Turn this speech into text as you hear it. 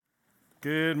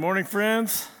Good morning,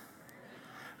 friends.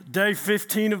 Day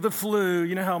 15 of the flu.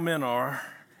 You know how men are.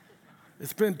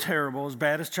 It's been terrible, as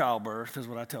bad as childbirth is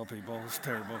what I tell people. It's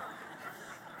terrible.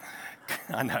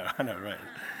 I know, right?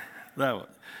 That one.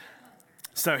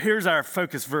 So here's our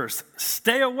focus verse.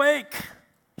 Stay awake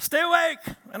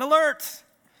and alert.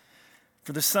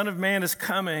 For the Son of Man is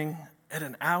coming at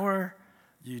an hour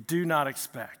you do not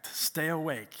expect. Stay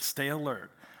awake, stay alert.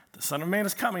 The Son of Man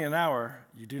is coming an hour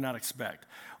you do not expect.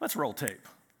 Let's roll tape.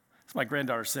 It's my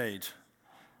granddaughter, Sage.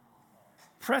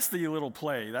 Press the little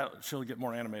play. She'll get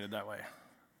more animated that way.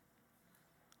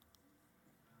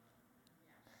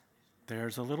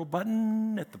 There's a little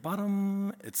button at the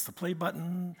bottom. It's the play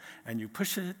button, and you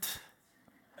push it,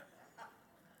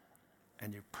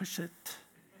 and you push it.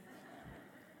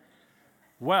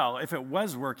 Well, if it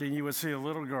was working, you would see a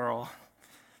little girl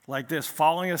like this,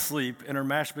 falling asleep in her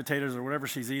mashed potatoes or whatever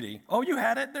she's eating. Oh, you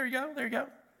had it? There you go.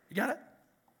 You got it?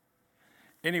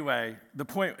 Anyway, the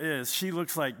point is, she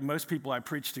looks like most people I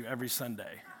preach to every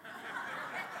Sunday.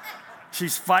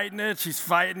 She's fighting it.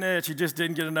 She just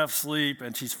didn't get enough sleep,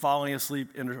 and she's falling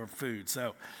asleep in her food.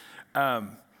 So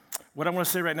what I want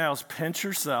to say right now is pinch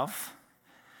yourself,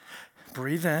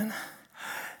 breathe in,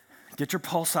 get your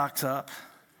pulse ox up,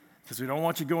 because we don't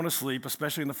want you going to sleep,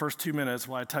 especially in the first 2 minutes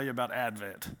while I tell you about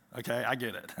Advent. Okay, I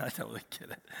get it. I totally get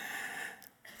it.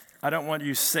 I don't want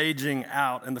you saging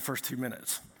out in the first 2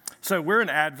 minutes. So we're in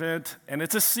Advent, and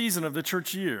it's a season of the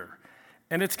church year,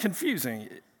 and it's confusing.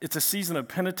 It's a season of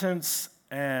penitence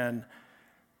and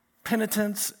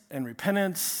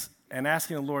repentance and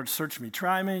asking the Lord, search me,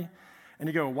 try me. And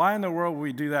you go, why in the world would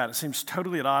we do that? It seems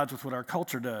totally at odds with what our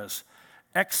culture does.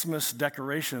 Xmas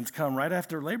decorations come right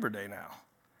after Labor Day now.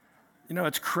 You know,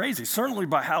 it's crazy. Certainly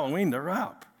by Halloween, they're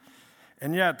up.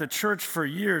 And yet the church for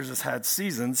years has had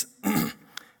seasons.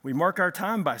 We mark our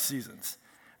time by seasons.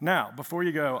 Now, before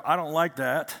you go, I don't like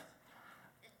that.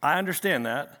 I understand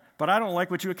that, but I don't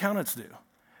like what you accountants do.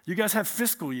 You guys have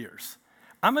fiscal years.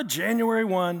 I'm a January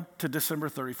 1 to December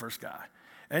 31st guy.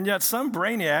 And yet some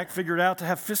brainiac figured out to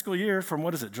have fiscal year from,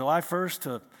 July 1st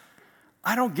to,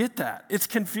 I don't get that. It's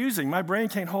confusing. My brain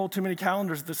can't hold too many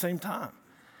calendars at the same time.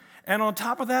 And on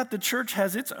top of that, the church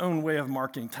has its own way of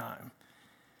marking time.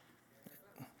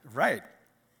 Right.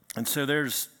 And so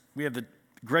we have the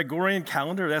Gregorian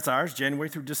calendar, that's ours, January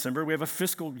through December. We have a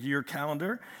fiscal year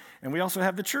calendar, and we also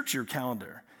have the church year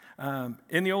calendar.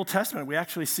 In the Old Testament, we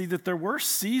actually see that there were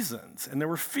seasons and there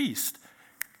were feasts.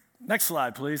 Next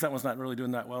slide, please. That one's not really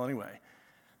doing that well anyway.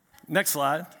 Next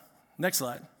slide.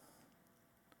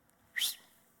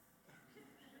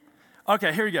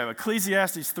 Okay, here you go.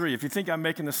 Ecclesiastes 3, if you think I'm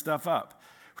making this stuff up.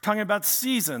 We're talking about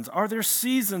seasons. Are there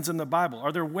seasons in the Bible?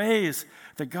 Are there ways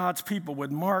that God's people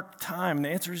would mark time? And the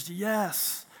answer is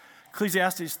yes.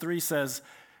 Ecclesiastes 3 says,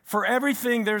 for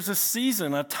everything there's a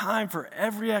season, a time for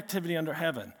every activity under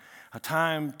heaven. A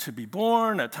time to be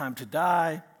born, a time to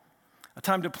die, a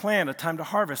time to plant, a time to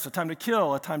harvest, a time to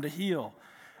kill, a time to heal,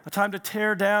 a time to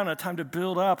tear down, a time to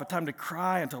build up, a time to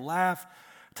cry and to laugh,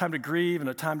 a time to grieve, and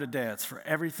a time to dance. For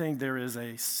everything there is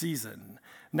a season.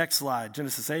 Next slide,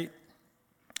 Genesis 8.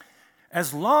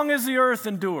 As long as the earth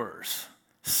endures,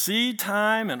 seed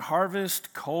time and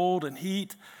harvest, cold and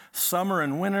heat, summer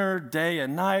and winter, day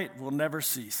and night will never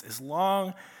cease. As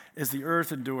long as the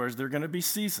earth endures, there are going to be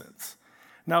seasons.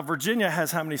 Now, Virginia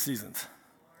has how many seasons?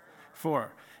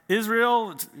 4.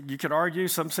 Israel, you could argue,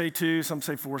 some say 2, some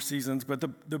say 4 seasons, but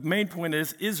the main point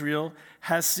is Israel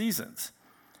has seasons.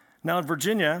 Now, in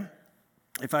Virginia,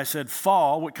 if I said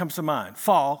fall, what comes to mind?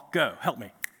 Fall, go, help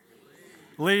me.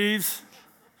 Leaves.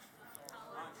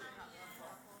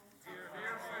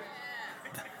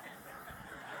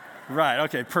 Right,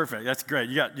 okay, perfect. That's great.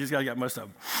 You just got to get most of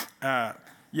them.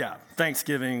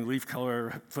 Thanksgiving, leaf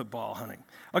color, football, hunting.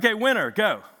 Okay, winter,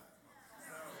 go.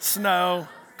 Snow,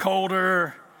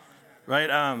 colder,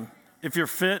 right? If you're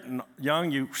fit and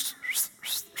young, you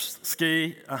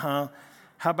ski. How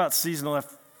about seasonal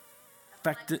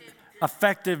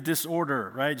affective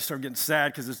disorder, right? You start getting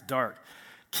sad because it's dark.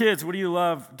 Kids, what do you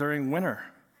love during winter?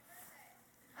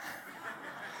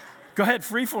 Go ahead,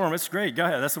 freeform. It's great. Go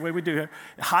ahead. That's the way we do here.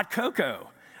 Hot cocoa.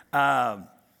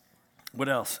 What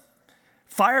else?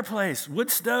 Fireplace, wood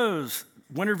stoves,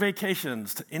 winter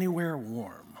vacations to anywhere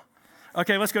warm.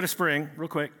 Okay, let's go to spring real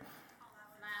quick.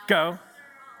 Go.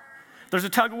 There's a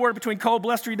tug of war between cold,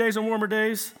 blustery days and warmer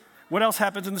days. What else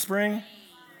happens in the spring?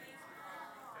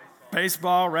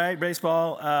 Baseball, right?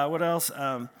 Baseball. What else?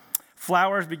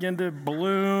 Flowers begin to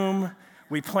bloom.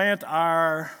 We plant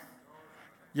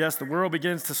the world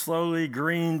begins to slowly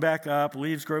green back up.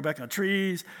 Leaves grow back on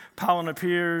trees. Pollen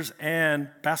appears. And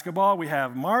basketball, we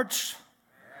have March.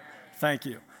 Thank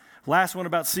you. Last one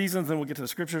about seasons, then we'll get to the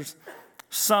scriptures.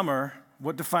 Summer.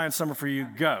 What defines summer for you?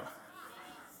 Go.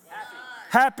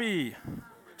 Happy.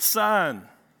 Sun.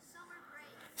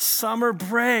 Summer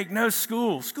break. No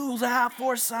school. School's out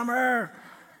for summer.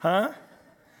 Huh?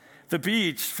 The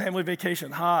beach, family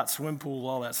vacation, hot, swim pool,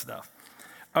 all that stuff.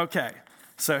 Okay,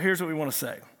 so here's what we want to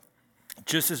say.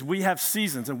 Just as we have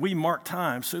seasons and we mark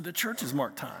time, so the churches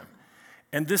mark time.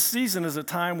 And this season is a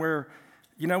time where,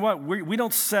 you know what, we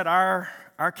don't set our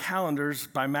calendars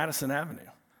by Madison Avenue.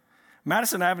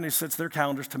 Madison Avenue sets their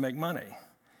calendars to make money.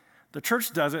 The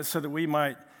church does it so that we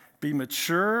might be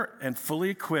mature and fully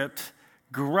equipped,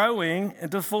 growing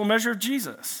into the full measure of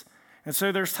Jesus. And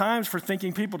so there's times for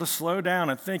thinking people to slow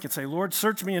down and think and say, Lord,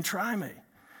 search me and try me.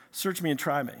 Search me and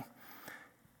try me.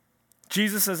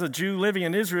 Jesus, as a Jew living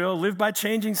in Israel, lived by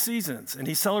changing seasons, and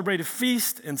he celebrated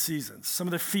feast and seasons. Some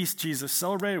of the feasts Jesus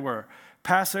celebrated were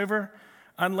Passover,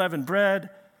 unleavened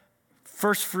bread,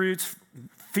 first fruits,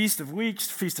 Feast of Weeks,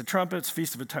 Feast of Trumpets,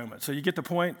 Feast of Atonement. So you get the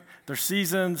point. There's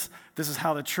seasons. This is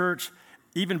how the church,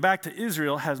 even back to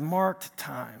Israel, has marked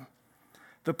time.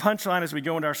 The punchline as we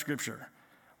go into our scripture.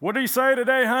 What do you say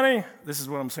today, honey? This is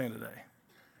what I'm saying today.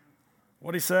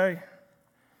 What do you say?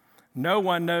 No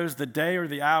one knows the day or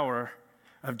the hour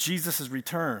of Jesus'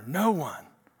 return. No one,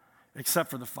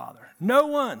 except for the Father. No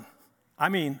one. I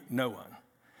mean, no one.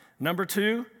 Number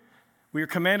 2, we are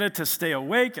commanded to stay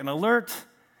awake and alert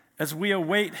as we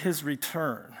await his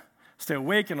return. Stay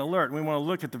awake and alert. We want to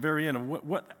look at the very end of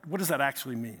what does that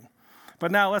actually mean.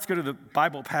 But now let's go to the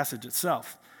Bible passage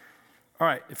itself. All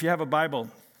right, if you have a Bible,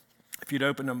 if you'd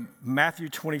open to Matthew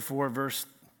 24,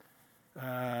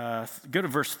 go to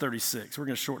verse 36. We're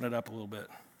going to shorten it up a little bit.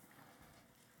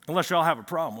 Unless y'all have a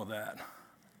problem with that.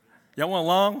 Y'all want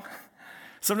long?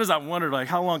 Sometimes I wondered,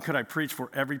 how long could I preach before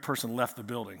every person left the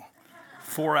building?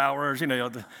 4 hours,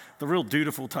 the real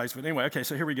dutiful types. But anyway, okay,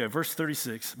 so here we go. Verse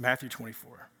 36, Matthew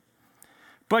 24.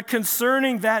 But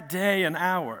concerning that day and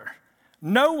hour,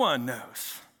 no one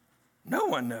knows. No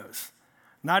one knows.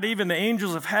 Not even the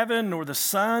angels of heaven, nor the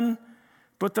Son,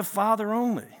 but the Father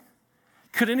only.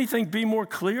 Could anything be more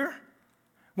clear?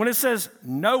 When it says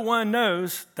no one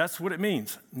knows, that's what it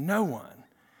means. No one.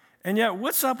 And yet,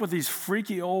 what's up with these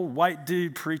freaky old white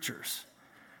dude preachers?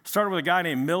 Started with a guy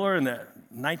named Miller in the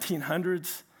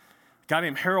 1900s, a guy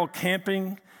named Harold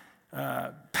Camping,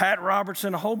 Pat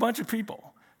Robertson, a whole bunch of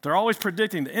people. They're always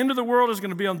predicting the end of the world is going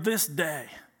to be on this day.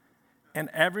 And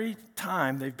every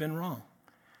time they've been wrong.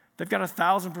 They've got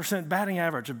 1,000% batting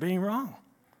average of being wrong.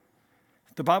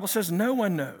 The Bible says no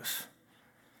one knows.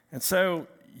 And so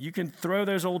you can throw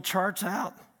those old charts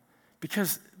out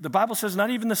because the Bible says not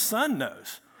even the Son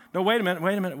knows. No, wait a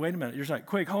minute. You're like,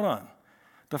 quick, hold on.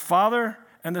 The Father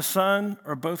and the Son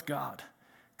are both God,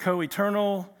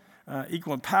 co-eternal,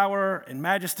 equal in power and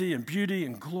majesty and beauty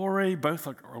and glory, both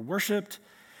are worshiped.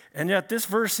 And yet this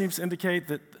verse seems to indicate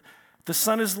that the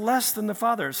Son is less than the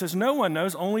Father. It says no one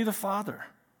knows, only the Father.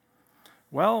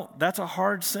 Well, that's a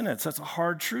hard sentence. That's a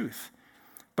hard truth.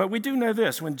 But we do know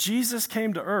this. When Jesus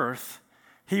came to earth,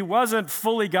 he wasn't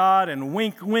fully God and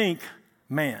wink, wink,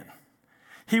 man.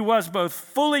 He was both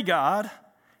fully God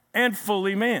and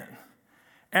fully man.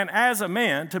 And as a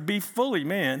man, to be fully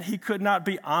man, he could not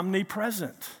be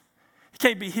omnipresent. He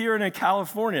can't be here and in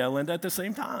California, Linda, at the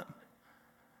same time.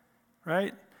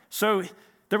 Right? So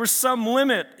there was some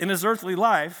limit in his earthly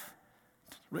life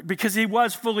because he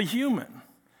was fully human.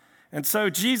 And so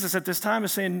Jesus at this time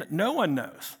is saying no one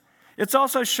knows. It's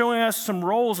also showing us some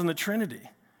roles in the Trinity.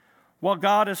 While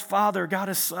God is Father, God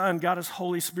is Son, God is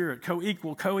Holy Spirit,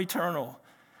 co-equal, co-eternal,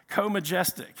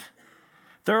 co-majestic.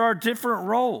 There are different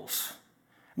roles.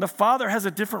 And the Father has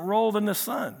a different role than the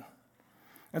Son.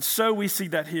 And so we see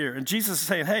that here. And Jesus is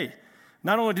saying, hey,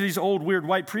 not only do these old weird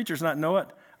white preachers not know it,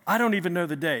 I don't even know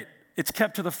the date. It's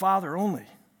kept to the Father only.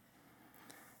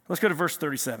 Let's go to verse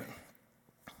 37.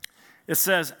 It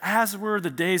says, as were the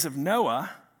days of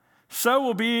Noah, so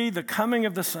will be the coming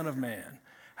of the Son of Man.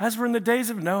 As were in the days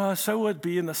of Noah, so will it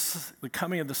be in the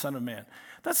coming of the Son of Man.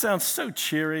 That sounds so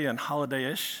cheery and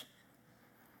holiday-ish.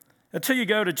 Until you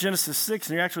go to Genesis 6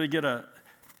 and you actually get a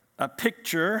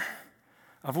picture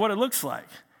of what it looks like.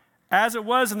 As it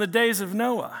was in the days of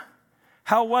Noah.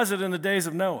 How was it in the days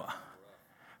of Noah?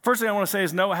 First thing I want to say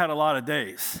is Noah had a lot of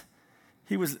days.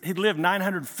 He lived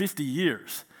 950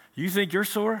 years. You think you're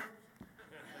sore?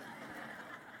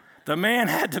 The man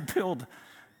had to build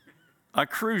a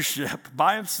cruise ship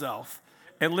by himself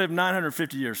and live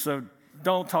 950 years. So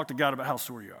don't talk to God about how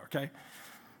sore you are, okay?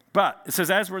 But it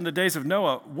says, as we're in the days of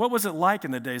Noah, what was it like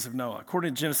in the days of Noah?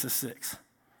 According to Genesis 6. It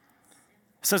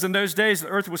says, in those days, the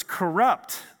earth was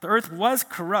corrupt. The earth was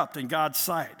corrupt in God's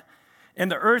sight.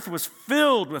 and the earth was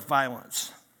filled with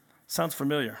violence. Sounds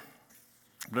familiar,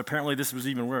 but apparently this was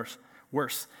even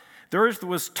worse. The earth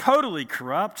was totally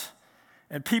corrupt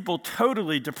and people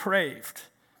totally depraved.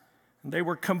 And they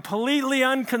were completely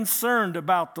unconcerned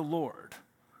about the Lord.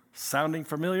 Sounding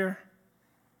familiar?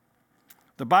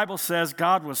 The Bible says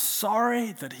God was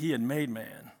sorry that he had made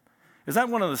man. Is that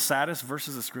one of the saddest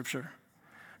verses of Scripture?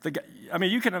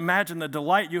 You can imagine the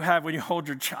delight you have when you hold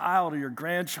your child or your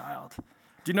grandchild.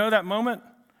 Do you know that moment?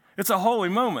 It's a holy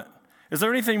moment. Is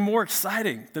there anything more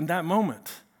exciting than that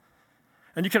moment?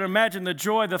 And you can imagine the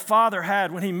joy the Father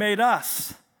had when he made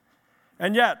us.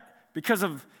 And yet, because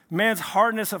of man's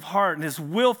hardness of heart and his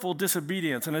willful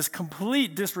disobedience and his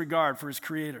complete disregard for his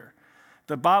Creator,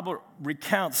 the Bible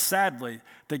recounts sadly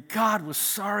that God was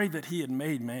sorry that he had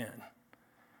made man.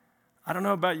 I don't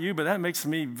know about you, but that makes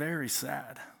me very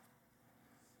sad.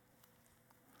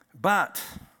 But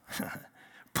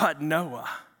Noah.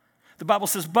 The Bible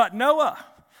says, but Noah.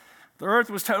 The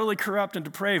earth was totally corrupt and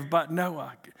depraved, but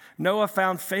Noah. Noah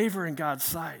found favor in God's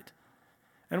sight.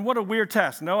 And what a weird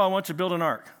test. Noah, I want you to build an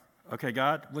ark. Okay,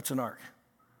 God, what's an ark?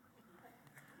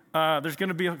 There's going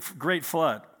to be a great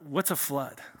flood. What's a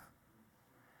flood?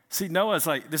 See, Noah's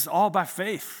like, this is all by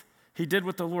faith. He did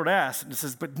what the Lord asked. And it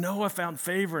says, but Noah found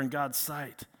favor in God's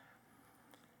sight.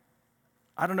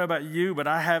 I don't know about you, but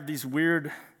I have these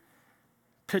weird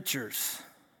pictures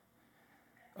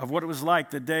of what it was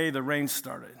like the day the rain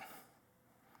started.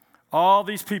 All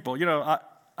these people,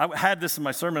 I had this in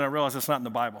my sermon. I realized it's not in the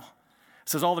Bible. It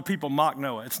says all the people mocked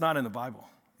Noah. It's not in the Bible.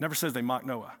 It never says they mocked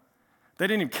Noah. They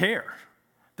didn't even care.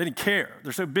 They didn't care.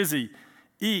 They're so busy,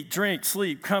 eat, drink,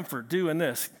 sleep, comfort, doing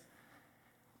this.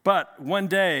 But one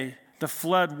day, the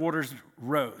flood waters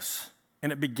rose,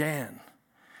 and it began. And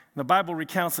the Bible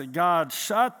recounts that God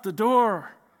shut the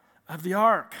door of the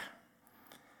ark.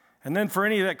 And then for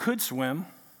any that could swim,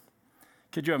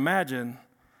 could you imagine,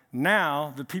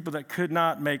 now the people that could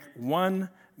not make 1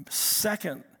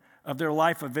 second of their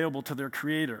life available to their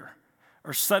Creator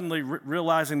are suddenly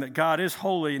realizing that God is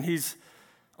holy and he's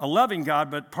a loving God,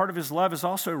 but part of his love is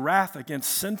also wrath against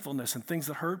sinfulness and things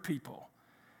that hurt people.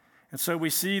 And so we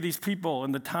see these people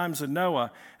in the times of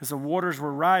Noah, as the waters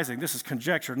were rising, this is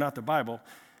conjecture, not the Bible,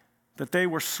 that they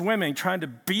were swimming, trying to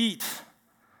beat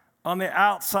on the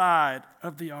outside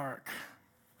of the ark.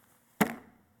 It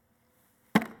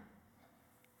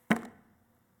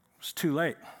was too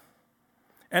late.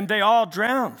 And they all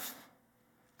drowned.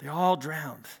 They all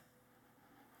drowned.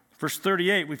 Verse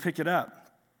 38, we pick it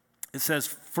up. It says,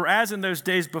 for as in those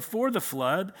days before the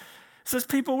flood, it says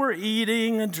people were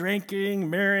eating and drinking,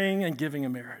 marrying and giving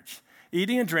in marriage.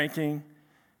 Eating and drinking,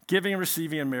 giving and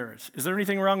receiving in marriage. Is there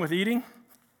anything wrong with eating?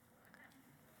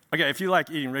 Okay, if you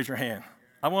like eating, raise your hand.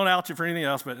 I won't out you for anything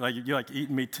else, but you like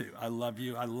eating, me too. I love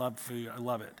you. I love food. I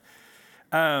love it.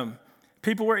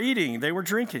 People were eating. They were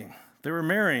drinking. They were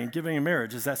marrying, giving in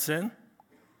marriage. Is that sin?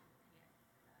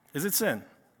 Is it sin?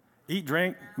 Eat,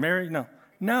 drink, marry?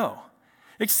 No.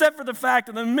 Except for the fact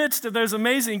in the midst of those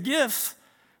amazing gifts,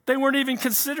 they weren't even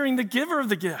considering the giver of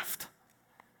the gift.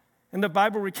 And the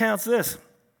Bible recounts this.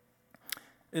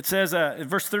 It says in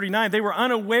verse 39, they were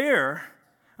unaware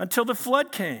until the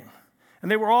flood came. And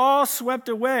they were all swept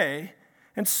away.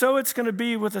 And so it's going to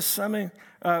be with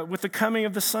the coming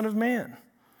of the Son of Man.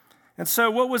 And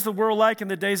so what was the world like in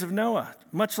the days of Noah?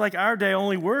 Much like our day,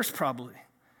 only worse probably.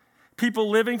 People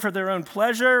living for their own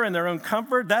pleasure and their own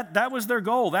comfort, that was their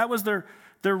goal. That was their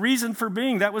reason for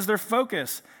being. That was their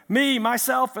focus. Me,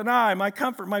 myself, and I, my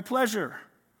comfort, my pleasure.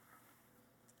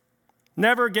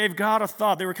 Never gave God a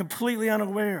thought. They were completely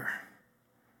unaware.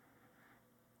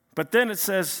 But then it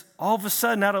says, all of a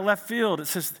sudden, out of left field, it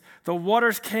says, the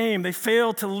waters came. They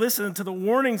failed to listen to the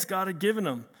warnings God had given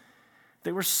them.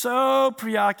 They were so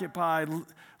preoccupied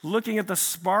looking at the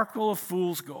sparkle of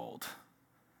fool's gold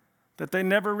that they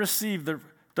never received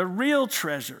the real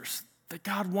treasures that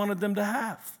God wanted them to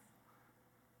have.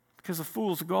 Because the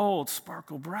fool's gold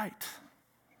sparkled bright.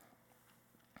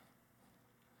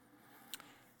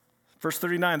 Verse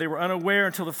 39, they were unaware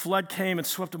until the flood came and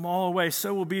swept them all away.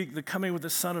 So will be the coming with the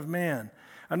Son of Man.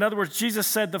 In other words, Jesus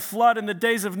said the flood in the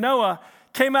days of Noah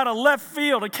came out of left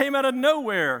field. It came out of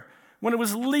nowhere when it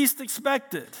was least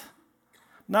expected.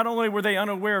 Not only were they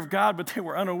unaware of God, but they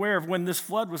were unaware of when this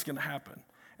flood was going to happen.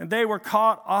 And they were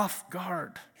caught off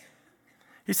guard.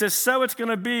 He says, so it's going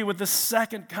to be with the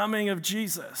second coming of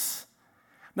Jesus.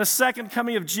 The second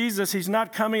coming of Jesus, he's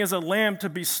not coming as a lamb to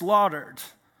be slaughtered.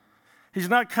 He's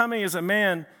not coming as a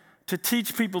man to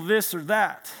teach people this or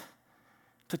that,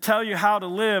 to tell you how to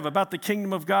live about the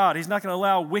kingdom of God. He's not going to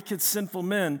allow wicked, sinful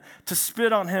men to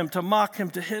spit on him, to mock him,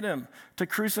 to hit him, to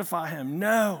crucify him.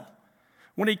 No.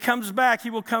 When he comes back, he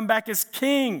will come back as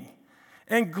king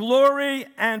in glory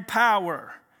and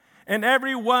power. And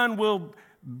everyone will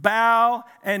bow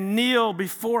and kneel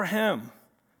before him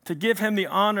to give him the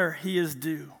honor he is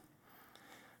due.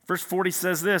 Verse 40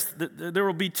 says this, that there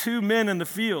will be two men in the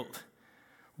field.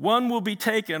 One will be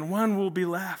taken, one will be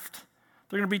left.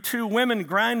 There are going to be two women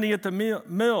grinding at the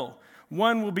mill.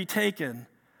 One will be taken,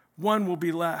 one will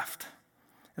be left.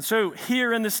 And so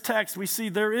here in this text, we see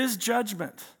there is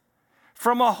judgment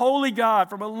from a holy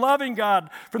God, from a loving God,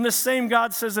 from the same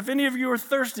God says, if any of you are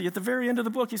thirsty, at the very end of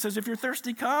the book, he says, if you're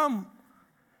thirsty, come.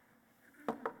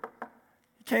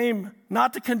 He came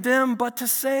not to condemn, but to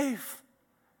save.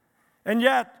 And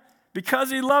yet, because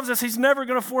he loves us, he's never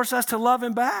going to force us to love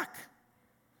him back.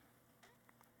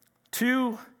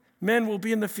 Two men will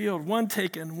be in the field, one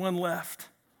taken, one left.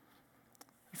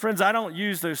 Friends, I don't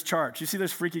use those charts. You see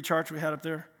those freaky charts we had up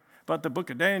there? About the book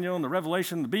of Daniel and the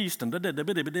Revelation, the beast, and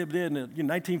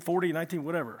 1940, 19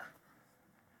 whatever.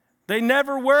 They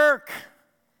never work.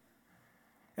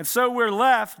 And so we're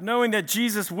left knowing that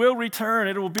Jesus will return.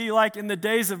 It will be like in the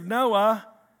days of Noah,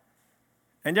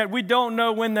 and yet we don't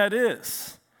know when that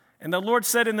is. And the Lord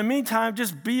said, in the meantime,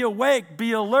 just be awake,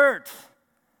 be alert.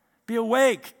 Be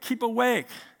awake, keep awake.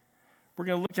 We're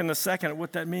going to look in a second at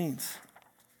what that means.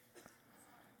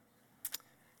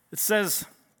 It says,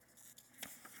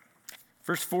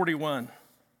 verse 41,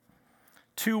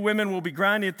 two women will be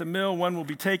grinding at the mill, one will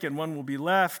be taken, one will be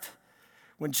left.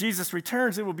 When Jesus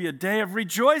returns, it will be a day of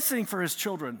rejoicing for his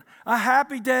children, a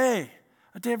happy day,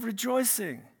 a day of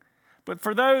rejoicing. But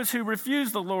for those who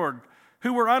refuse the Lord,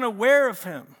 who were unaware of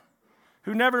him,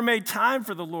 who never made time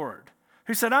for the Lord,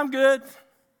 who said, I'm good,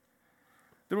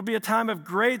 there will be a time of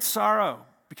great sorrow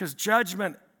because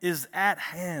judgment is at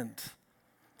hand.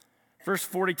 Verse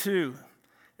 42,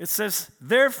 it says,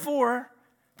 therefore,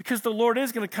 because the Lord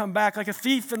is going to come back like a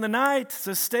thief in the night, it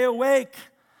says, stay awake.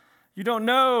 You don't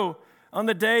know on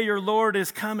the day your Lord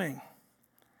is coming.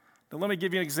 Now, let me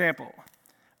give you an example.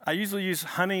 I usually use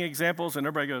hunting examples, and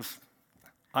everybody goes,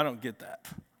 I don't get that.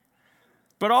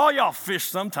 But all y'all fish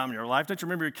sometime in your life. Don't you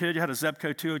remember your kid? You had a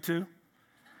Zebco 202,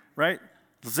 right?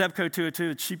 The Zebco 202,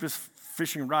 the cheapest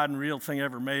fishing rod and reel thing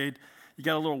ever made. You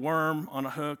got a little worm on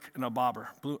a hook and a bobber,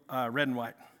 blue, red and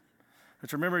white.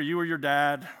 But remember, you or your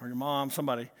dad or your mom,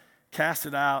 somebody, cast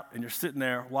it out, and you're sitting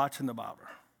there watching the bobber,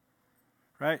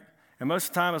 right? And most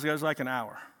of the time, it goes like an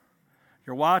hour.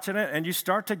 You're watching it, and you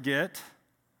start to get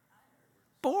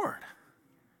bored.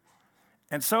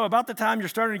 And so about the time you're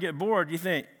starting to get bored, you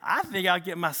think, I think I'll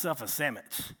get myself a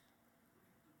sandwich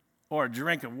or a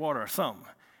drink of water or something.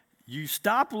 You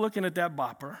stop looking at that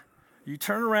bopper, you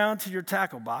turn around to your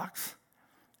tackle box,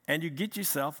 and you get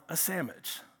yourself a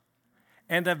sandwich.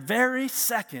 And the very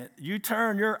second you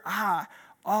turn your eye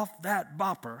off that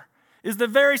bopper is the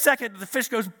very second the fish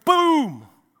goes boom.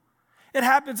 It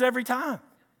happens every time.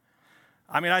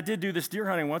 I mean, I did do this deer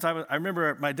hunting once. I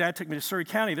remember my dad took me to Surry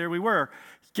County. There we were.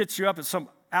 Gets you up at some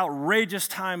outrageous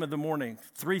time of the morning,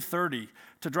 3:30,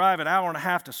 to drive an hour and a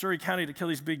half to Surry County to kill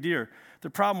these big deer. The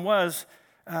problem was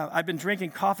I'd been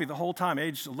drinking coffee the whole time,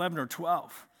 aged 11 or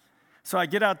 12. So I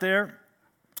get out there,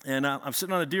 and I'm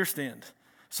sitting on a deer stand.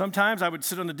 Sometimes I would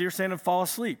sit on the deer stand and fall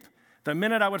asleep. The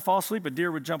minute I would fall asleep, a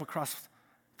deer would jump across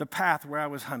the path where I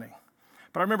was hunting.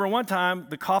 But I remember one time,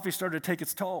 the coffee started to take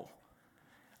its toll.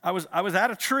 I was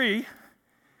at a tree,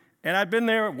 and I'd been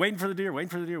there waiting for the deer,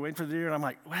 and I'm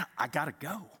like, well, I got to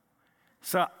go.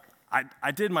 So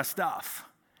I did my stuff.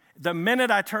 The minute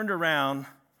I turned around,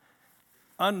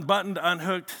 unbuttoned,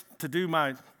 unhooked to do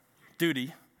my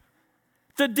duty,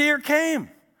 the deer came.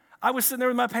 I was sitting there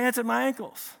with my pants at my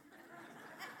ankles.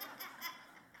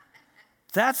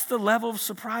 That's the level of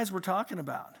surprise we're talking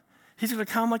about. He's going to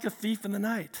come like a thief in the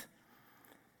night.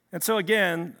 And so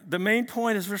again, the main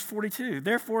point is verse 42.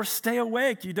 Therefore, stay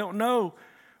awake. You don't know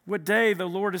what day the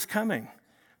Lord is coming.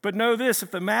 But know this,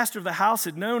 if the master of the house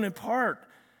had known in part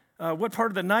what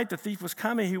part of the night the thief was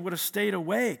coming, he would have stayed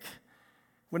awake.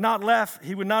 He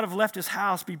would not have left his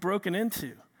house be broken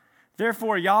into.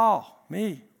 Therefore, y'all,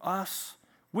 me, us,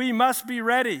 we must be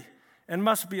ready and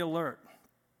must be alert.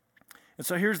 And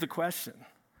so here's the question.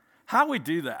 How do we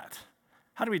do that?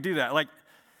 How do we do that? Like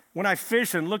when I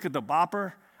fish and look at the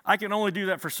bopper, I can only do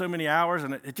that for so many hours,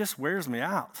 and it just wears me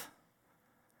out,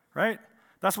 right?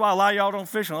 That's why a lot of y'all don't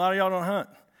fish and a lot of y'all don't hunt.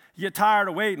 You get tired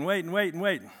of waiting.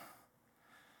 And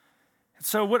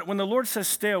so when the Lord says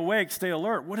stay awake, stay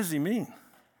alert, what does he mean?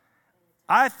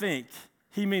 I think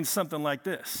he means something like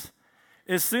this.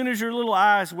 As soon as your little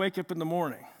eyes wake up in the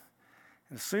morning,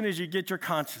 as soon as you get your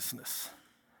consciousness,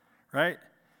 right?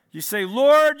 You say,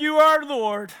 Lord, you are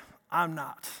Lord. I'm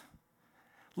not.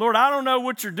 Lord, I don't know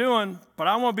what you're doing, but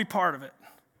I want to be part of it.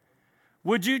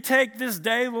 Would you take this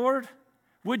day, Lord?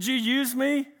 Would you use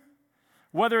me?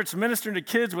 Whether it's ministering to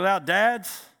kids without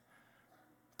dads,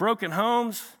 broken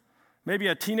homes, maybe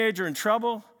a teenager in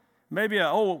trouble, maybe an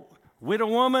old widow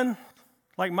woman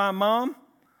like my mom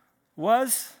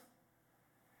was.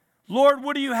 Lord,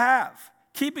 what do you have?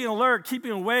 Keeping alert,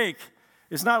 keeping awake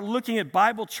is not looking at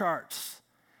Bible charts.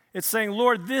 It's saying,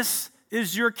 Lord, this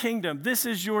is your kingdom. This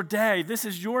is your day. This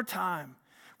is your time.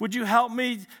 Would you help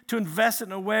me to invest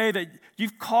in a way that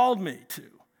you've called me to?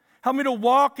 Help me to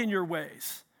walk in your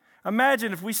ways.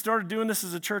 Imagine if we started doing this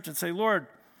as a church and say, Lord,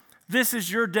 this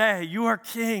is your day. You are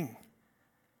king.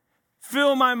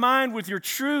 Fill my mind with your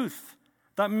truth.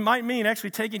 That might mean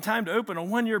actually taking time to open a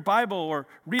one-year Bible or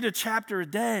read a chapter a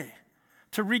day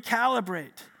to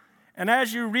recalibrate. And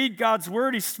as you read God's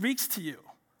word, he speaks to you.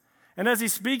 And as he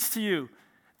speaks to you,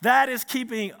 that is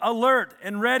keeping alert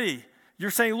and ready.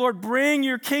 You're saying, Lord, bring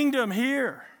your kingdom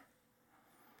here.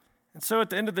 And so at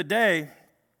the end of the day,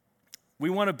 we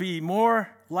want to be more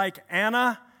like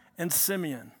Anna and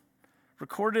Simeon,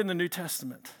 recorded in the New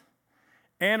Testament.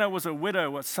 Anna was a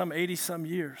widow at some 80-some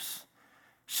years.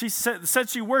 She said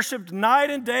she worshiped night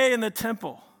and day in the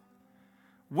temple,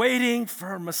 waiting for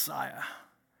her Messiah.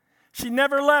 She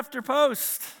never left her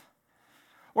post.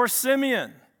 Or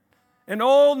Simeon, an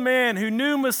old man who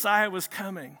knew Messiah was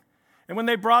coming. And when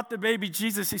they brought the baby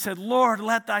Jesus, he said, Lord,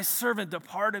 let thy servant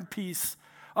depart in peace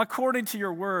according to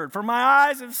your word. For my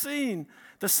eyes have seen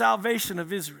the salvation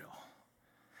of Israel.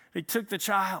 He took the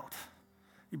child.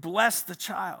 He blessed the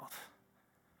child.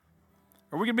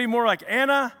 Are we going to be more like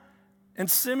Anna and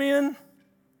Simeon?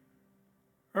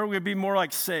 Or are we going to be more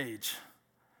like Sage,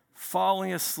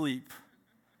 falling asleep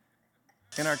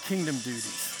in our kingdom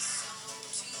duties?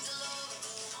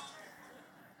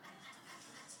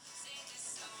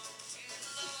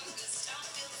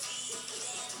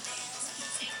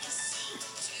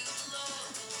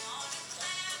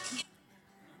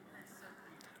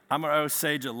 I'm going to owe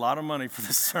Sage a lot of money for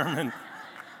this sermon.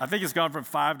 I think it's gone from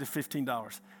 $5 to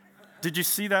 $15. Did you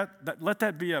see that? Let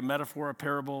that be a metaphor, a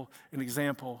parable, an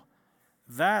example.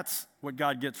 That's what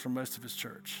God gets from most of his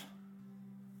church.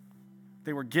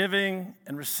 They were giving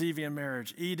and receiving in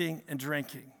marriage, eating and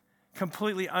drinking,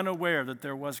 completely unaware that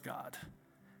there was God.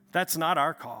 That's not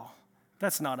our call.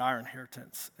 That's not our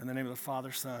inheritance. In the name of the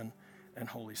Father, Son, and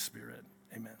Holy Spirit,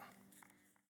 amen.